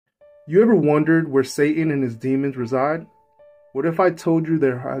You ever wondered where Satan and his demons reside? What if I told you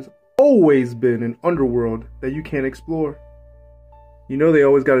there has always been an underworld that you can't explore? You know they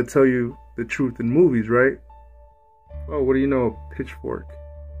always got to tell you the truth in movies, right? Oh, what do you know? A pitchfork.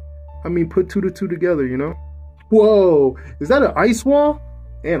 I mean, put two to two together, you know? Whoa, is that an ice wall?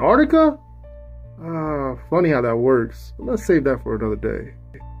 Antarctica? Funny how that works. But let's save that for another day.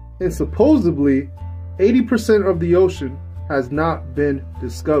 And supposedly, 80% of the ocean has not been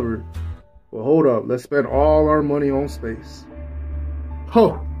discovered. Well, hold up. Let's spend all our money on space.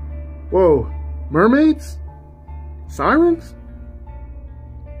 Oh, whoa. Mermaids? Sirens?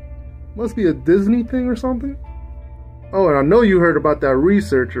 Must be a Disney thing or something. Oh, and I know you heard about that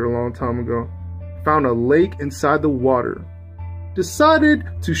researcher a long time ago. Found a lake inside the water. Decided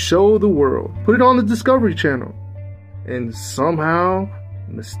to show the world. Put it on the Discovery Channel. And somehow,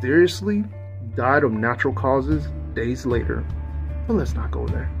 mysteriously, died of natural causes days later. But let's not go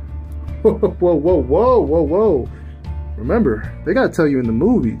there. Whoa, whoa, whoa, whoa, whoa, whoa. Remember, they gotta tell you in the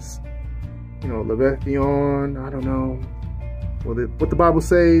movies. You know, Leviathan, I don't know. What the Bible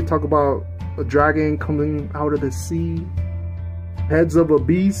say? Talk about a dragon coming out of the sea. Heads of a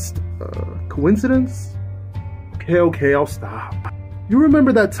beast. Coincidence? Okay, I'll stop. You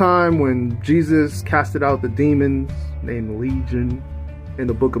remember that time when Jesus casted out the demons named Legion in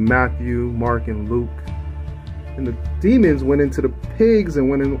the book of Matthew, Mark, and Luke? And the demons went into the pigs and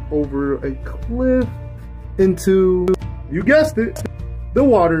went in over a cliff into, you guessed it, the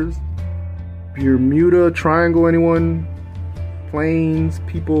waters. Bermuda Triangle, anyone? Planes,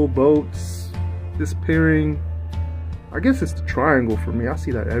 people, boats, disappearing. I guess it's the triangle for me. I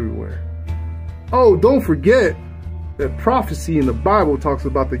see that everywhere. Oh, don't forget that prophecy in the Bible talks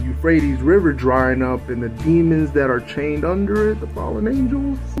about the Euphrates River drying up and the demons that are chained under it, the fallen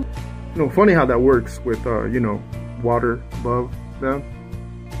angels. You know, funny how that works with, you know, water above them.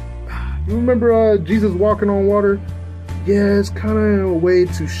 You remember Jesus walking on water? Yeah, it's kind of a way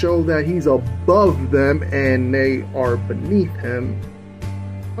to show that he's above them and they are beneath him,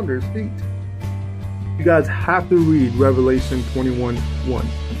 under his feet. You guys have to read Revelation 21:1.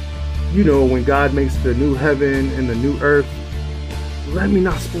 You know, when God makes the new heaven and the new earth. Let me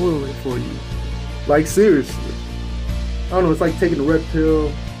not spoil it for you. Like, seriously. I don't know, it's like taking a red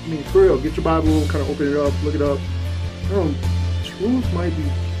pill. I mean, for real, get your Bible, kind of open it up, look it up. Truth might be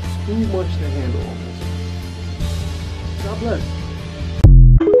too much to handle on this. God bless.